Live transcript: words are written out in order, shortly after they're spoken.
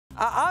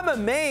I'm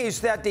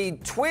amazed that the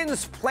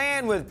Twins'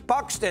 plan with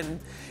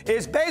Buxton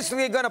is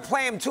basically going to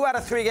play him 2 out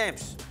of 3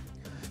 games.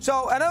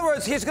 So, in other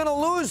words, he's going to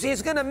lose,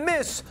 he's going to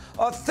miss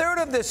a third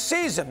of the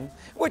season,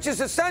 which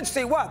is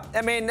essentially what?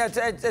 I mean,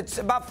 it's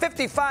about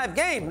 55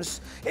 games.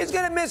 He's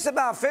going to miss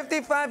about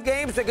 55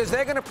 games because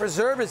they're going to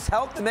preserve his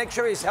health to make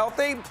sure he's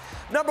healthy.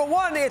 Number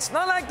one, it's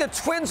not like the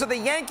Twins or the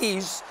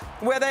Yankees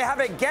where they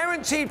have a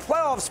guaranteed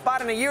playoff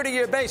spot on a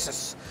year-to-year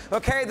basis.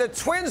 Okay, the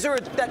Twins are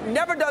that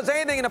never does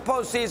anything in the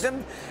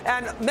postseason,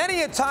 and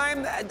many a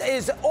time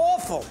is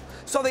awful.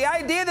 So the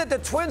idea that the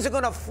Twins are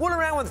going to fool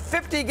around with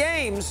 50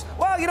 games,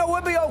 well, you know,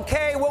 we'll be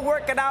okay. We'll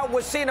work it out.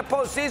 We'll see in the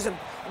postseason.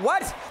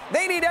 What?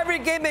 They need every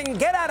game they can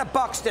get out of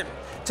Buxton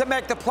to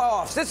make the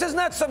playoffs. This is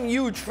not some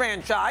huge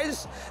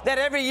franchise that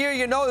every year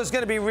you know is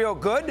going to be real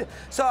good.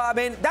 So, I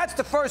mean, that's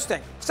the first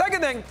thing.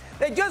 Second thing,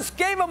 they just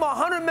gave him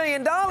 $100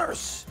 million.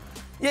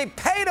 You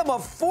paid him a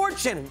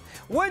fortune.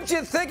 Wouldn't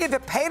you think if you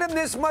paid him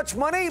this much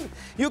money,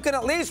 you can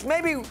at least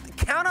maybe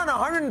count on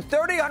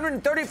 130,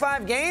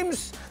 135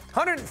 games?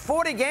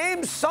 140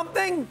 games,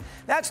 something?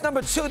 That's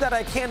number 2 that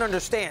I can't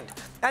understand.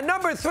 And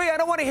number 3, I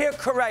don't want to hear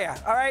Correa,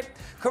 all right?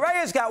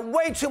 Correa's got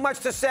way too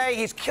much to say.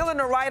 He's killing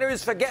the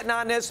writers for getting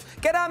on this.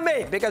 Get on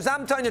me, because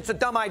I'm telling you it's a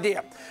dumb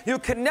idea. You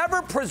can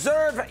never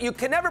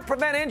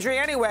prevent injury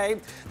anyway.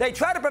 They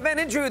try to prevent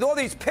injury with all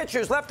these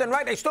pitchers left and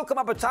right. They still come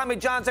up with Tommy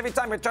Johns every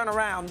time you turn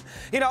around.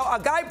 You know, a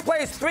guy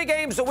plays 3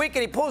 games a week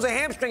and he pulls a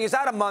hamstring, he's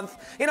out a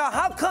month. You know,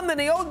 how come in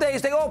the old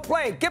days they all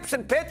played?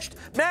 Gibson pitched,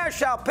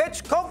 Marichal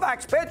pitched,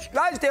 Koufax pitched,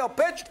 Drysdale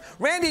pitched,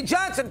 Randy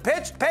Johnson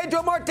pitched,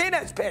 Pedro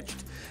Martinez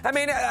pitched. I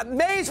mean,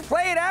 Mays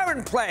played,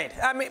 Aaron played.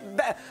 I mean,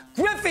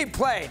 Griffey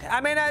played. I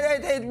mean,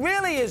 it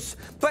really is.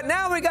 But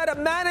now we got to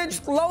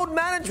manage load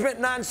management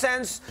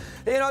nonsense,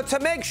 you know, to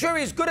make sure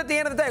he's good at the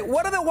end of the day.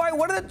 What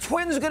are the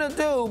Twins going to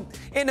do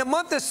in the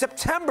month of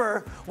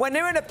September when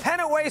they're in a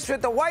pennant race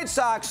with the White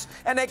Sox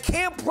and they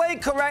can't play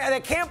Correa,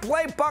 they can't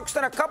play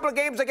Buxton a couple of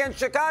games against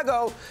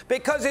Chicago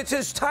because it's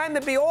his time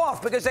to be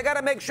off because they got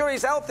to make sure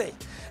he's healthy?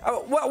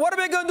 What are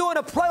we going to do in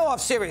a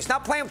playoff series?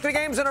 Not play him 3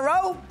 games in a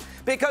row?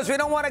 Because we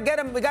don't want to get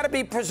him, we got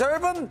to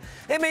preserve him.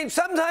 I mean,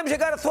 sometimes you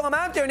got to throw him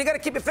out there and you got to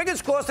keep your fingers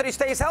crossed that he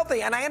stays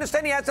healthy. And I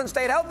understand he hasn't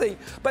stayed healthy,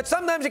 but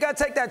sometimes you got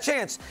to take that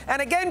chance.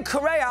 And again,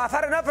 Correa, I've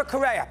had enough of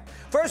Correa.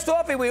 First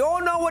off, we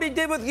all know what he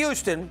did with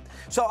Houston,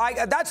 so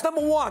that's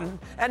number 1.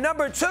 And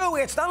number 2,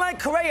 it's not like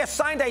Correa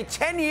signed a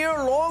 10-year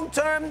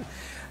long-term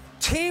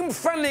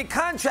team-friendly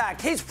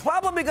contract. He's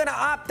probably going to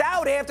opt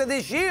out after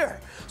this year.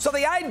 So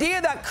the idea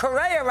that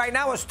Correa right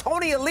now is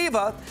Tony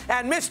Oliva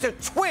and Mr.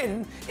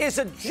 Twin is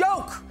a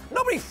joke.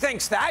 Nobody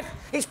thinks that.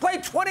 He's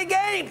played 20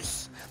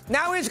 games.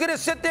 Now he's going to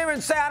sit there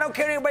and say, I don't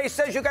care what anybody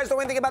says, you guys know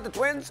anything about the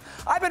Twins.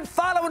 I've been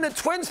following the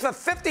Twins for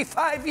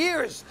 55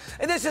 years.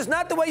 And this is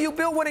not the way you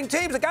build winning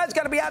teams. The guy's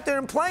got to be out there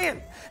and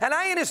playing. And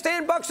I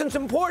understand Buxton's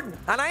important.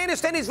 And I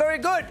understand he's very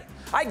good.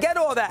 I get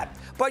all that.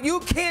 But you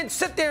can't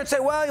sit there and say,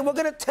 well, we're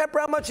going to temper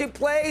how much he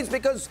plays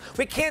because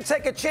we can't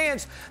take a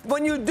chance.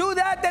 When you do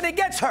that, then he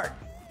gets hurt.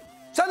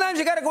 Sometimes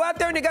you got to go out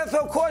there and you got to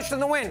throw caution in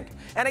the wind.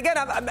 And again,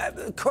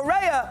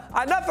 Correa,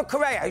 enough of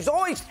Correa. He's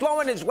always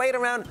throwing his weight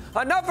around.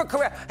 Enough of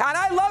Correa. And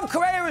I love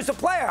Correa as a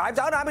player. I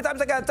don't know how many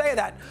times I got to tell you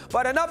that.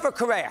 But enough of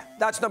Correa.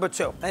 That's number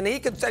 2. And he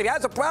can say, if he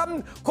has a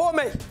problem, call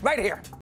me right here.